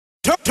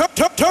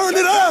Turn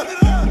it up.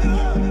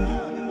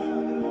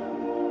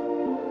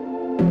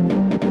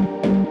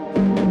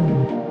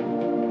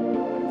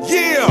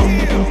 Yeah.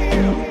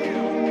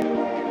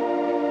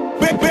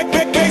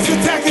 Bass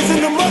attack is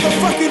in the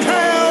motherfucking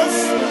house.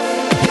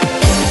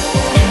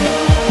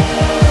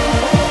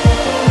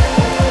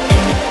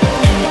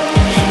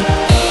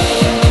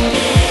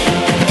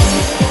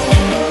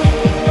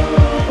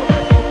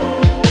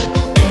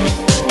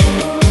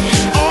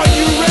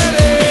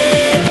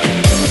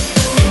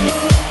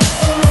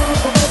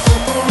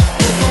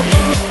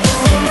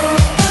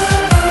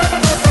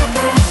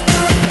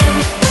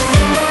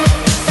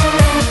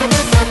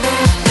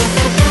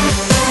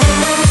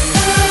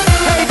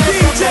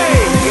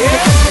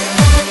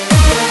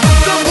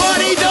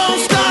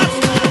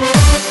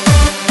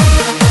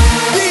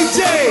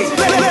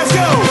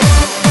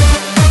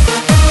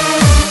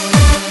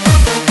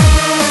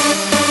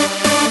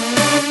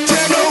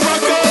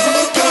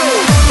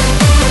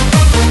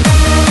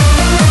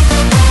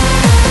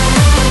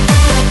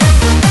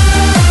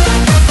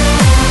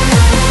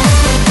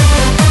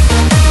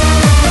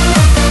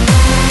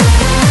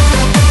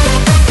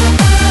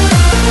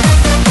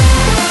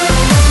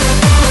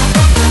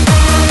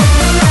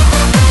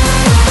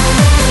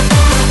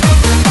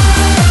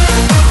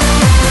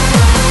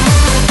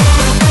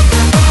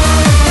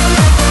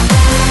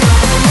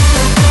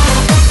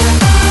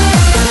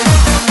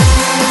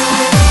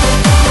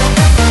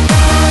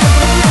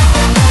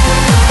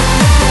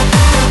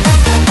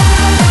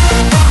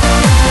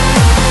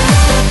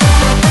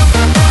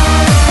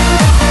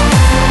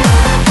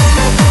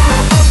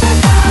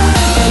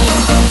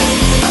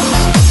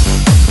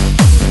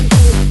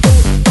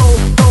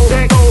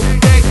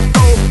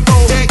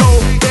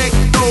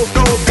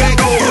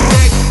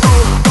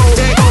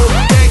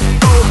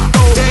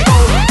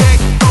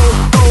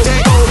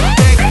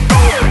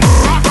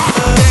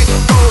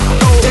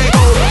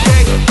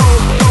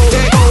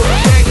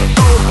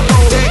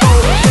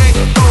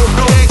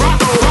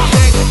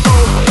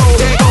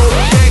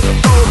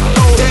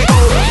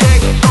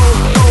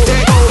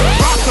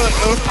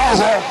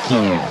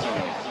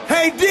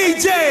 Hey DJ,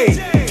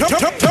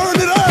 turn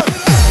it up.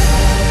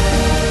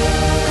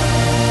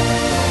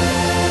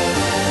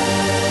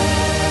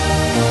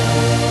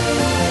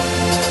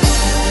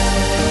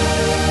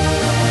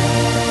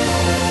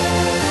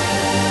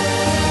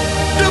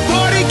 The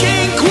party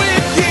can't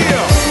quit,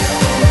 yeah.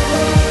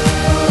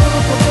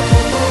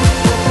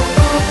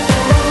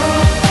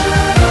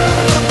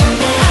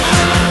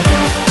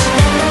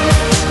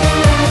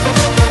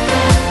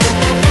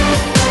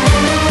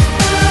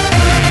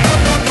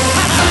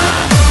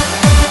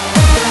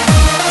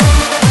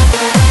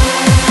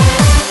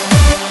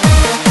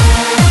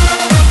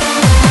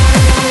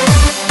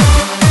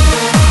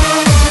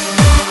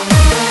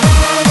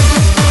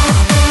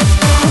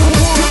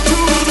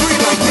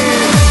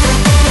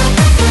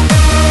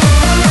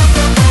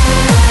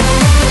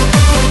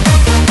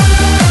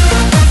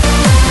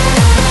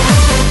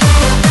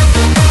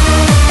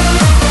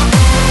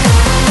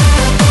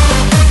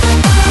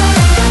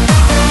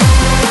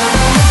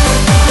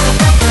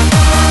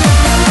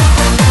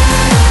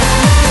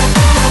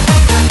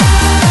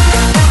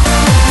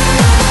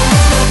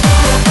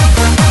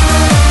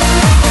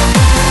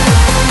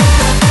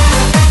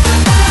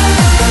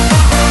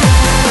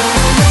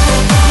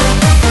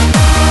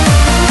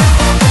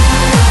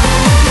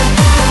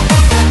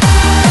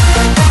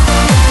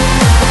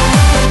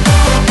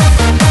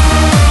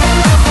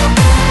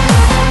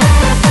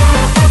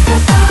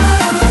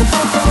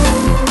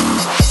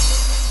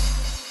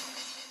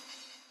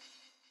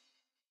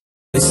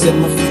 They said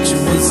my future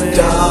was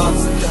dark.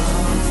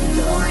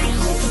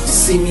 You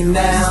see me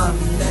now.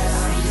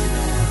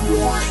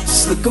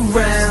 Just look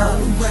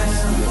around.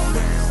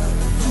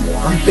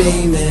 I'm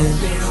beaming.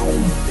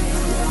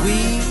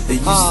 They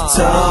used to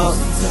talk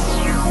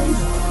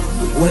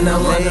when I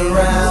run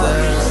around.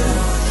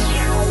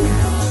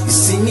 You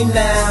see me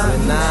now.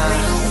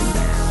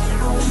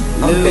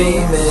 I'm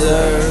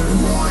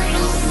beaming.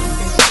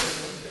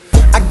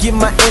 I get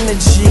my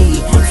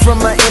energy from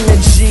my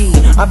energy.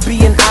 I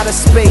be in outer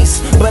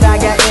space, but I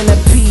got inner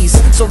peace.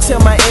 So tell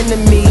my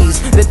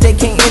enemies that they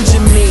can't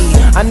injure me.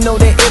 I know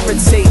that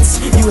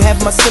irritates, you have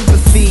my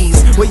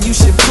sympathies. Well, you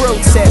should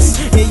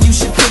protest, yeah, you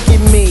should pick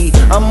at me.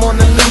 I'm on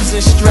a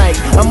losing strike,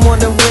 I'm on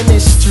a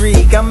winning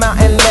streak. I'm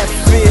out in left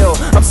field,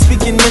 I'm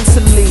speaking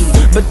mentally,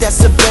 but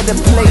that's a better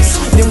place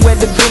than where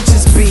the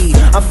benches be.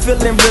 I'm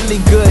feeling really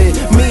good,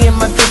 me and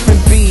my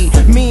different beat,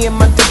 me and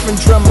my different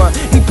drummer.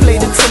 He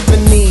played the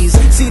timpanis.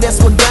 See,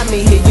 that's what got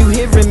me here, you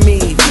hearing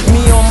me.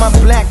 Me on my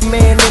black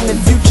man in the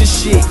future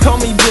shit. Call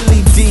me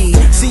Billy D.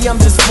 See, I'm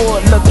just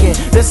forward looking,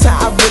 that's how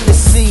I really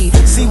see.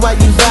 See why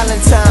you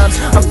Valentine's,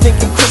 I'm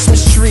thinking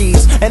Christmas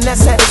trees. And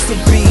that's how this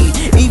would be,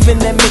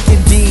 even at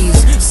Mickey D's.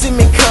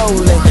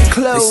 Semicolon,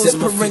 close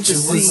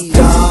parentheses.